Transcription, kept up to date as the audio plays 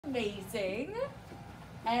amazing.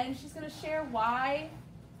 And she's going to share why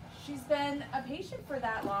she's been a patient for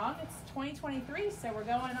that long. It's 2023, so we're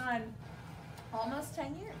going on almost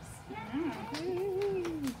 10 years.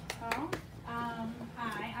 Well,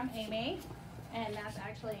 hi, I'm Amy, and that's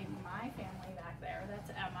actually my family back there. That's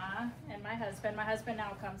Emma and my husband. My husband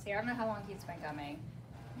now comes here. I don't know how long he's been coming.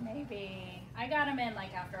 Maybe, I got him in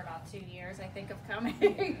like after about 2 years, I think, of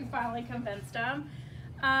coming. Finally convinced him.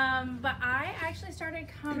 But I actually started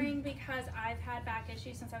coming because I've had back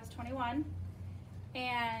issues since I was 21,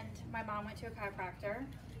 and my mom went to a chiropractor,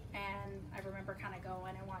 and I remember kind of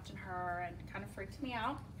going and watching her, and kind of freaked me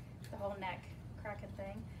out, the whole neck cracking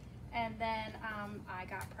thing. And then I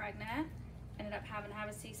got pregnant, ended up having to have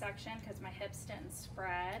a C-section because my hips didn't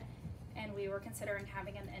spread, and we were considering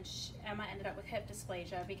having Emma ended up with hip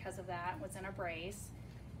dysplasia because of that, was in a brace.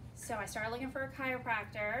 So I started looking for a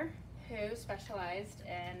chiropractor who specialized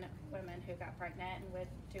in women who got pregnant and would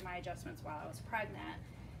do my adjustments while I was pregnant.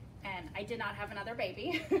 And I did not have another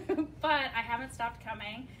baby, but I haven't stopped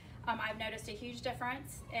coming. I've noticed a huge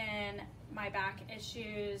difference in my back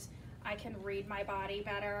issues. I can read my body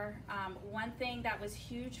better. One thing that was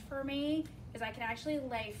huge for me is I can actually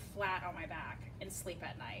lay flat on my back and sleep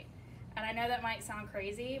at night. And I know that might sound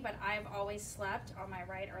crazy, but I've always slept on my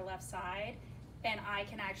right or left side, and I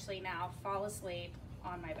can actually now fall asleep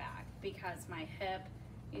on my back because my hip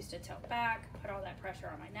used to tilt back, put all that pressure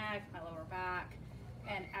on my neck, my lower back,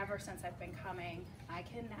 and ever since I've been coming, I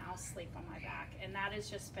can now sleep on my back, and that has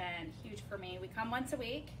just been huge for me. We come once a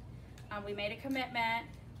week. We made a commitment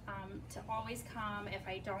to always come. If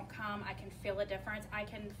I don't come, I can feel a difference. I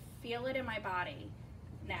can feel it in my body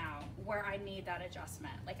now where I need that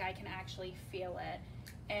adjustment. Like, I can actually feel it,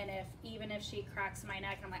 and even if she cracks my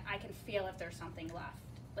neck, I'm like, I can feel if there's something left.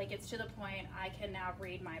 Like, it's to the point I can now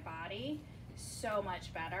read my body so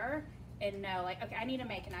much better and know, like, okay, I need to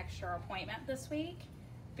make an extra appointment this week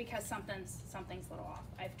because something's a little off.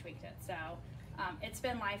 I've tweaked it. So it's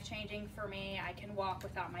been life-changing for me. I can walk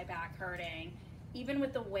without my back hurting. Even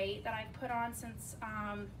with the weight that I've put on since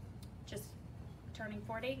just turning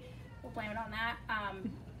 40, we'll blame it on that,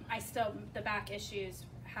 the back issues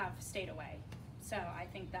have stayed away. So I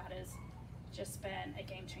think that has just been a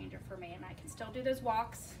game changer for me, and I can still do those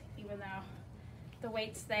walks even though the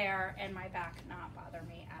weight's there and my back not bother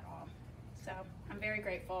me at all. So I'm very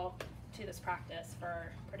grateful to this practice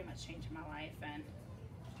for pretty much changing my life and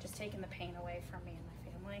just taking the pain away from me and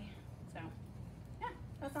my family. So yeah,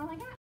 that's all I got.